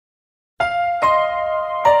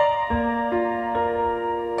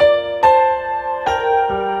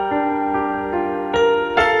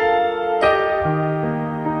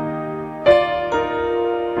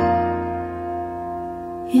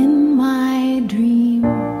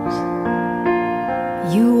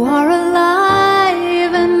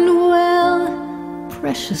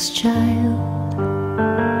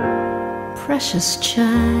precious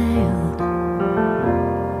child.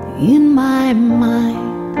 In my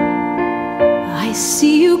mind, I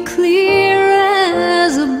see you clear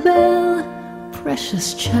as a bell.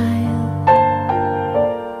 Precious child,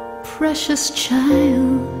 precious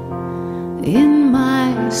child. In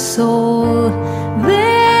my soul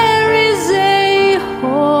there is a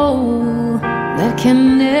hole that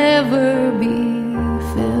can never be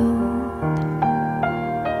filled,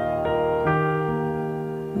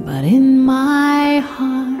 but in my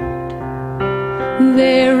heart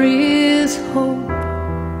there is hope,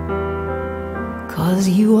 'cause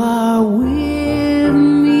you are with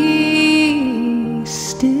me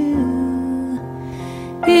still.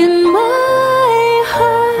 In my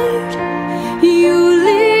heart you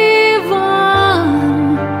live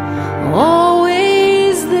on,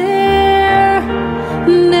 always there,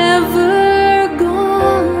 never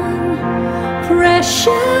gone.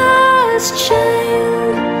 Precious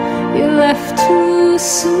child, you left too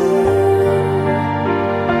soon.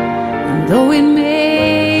 And though it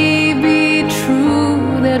may be true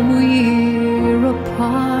that we're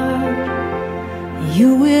apart, you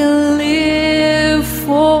will live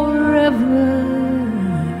forever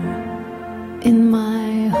in my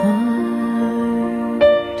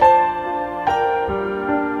heart.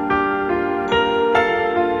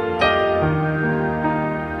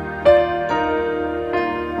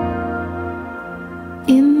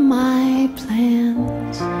 In my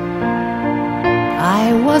plans, I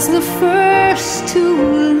was the first to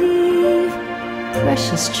leave.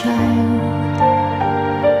 Precious child,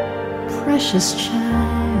 precious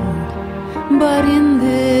child. But in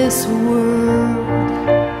this world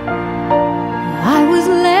I was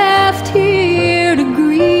left here to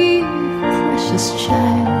grieve. Precious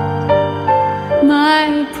child, my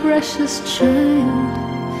precious child.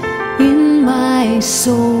 In my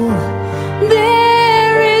soul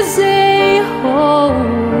there is a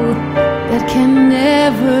hole that can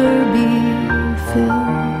never be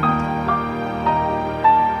filled,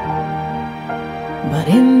 but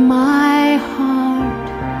in my heart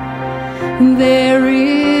there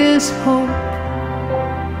is hope,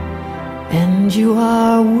 and you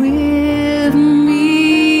are with me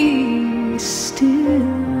still.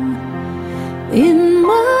 In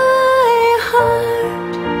my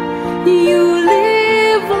heart you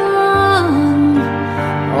live on,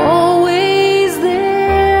 always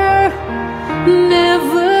there,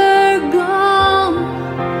 never gone.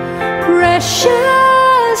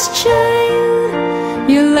 Precious child,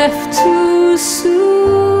 you left too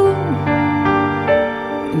soon.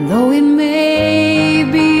 And though it may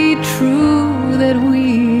be true that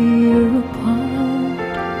we're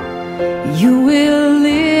apart, you will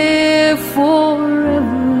live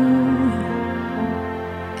forever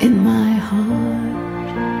in my heart.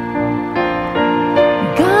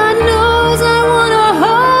 God knows I wanna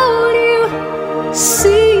hold you,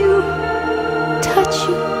 see you, touch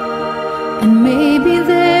you, and maybe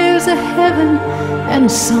there's a heaven, and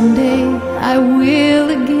someday I will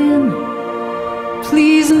again.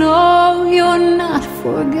 Please know you're not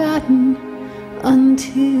forgotten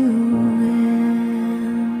until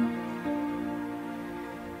then.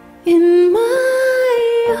 In my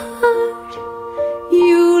heart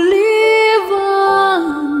you live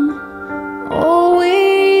on,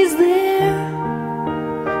 always there,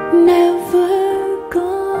 never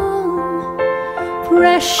gone.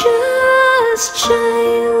 Precious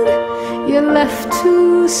child, you left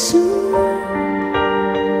too soon.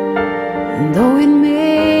 And though it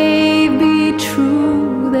may be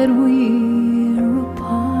true that we're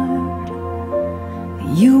apart,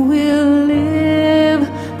 you will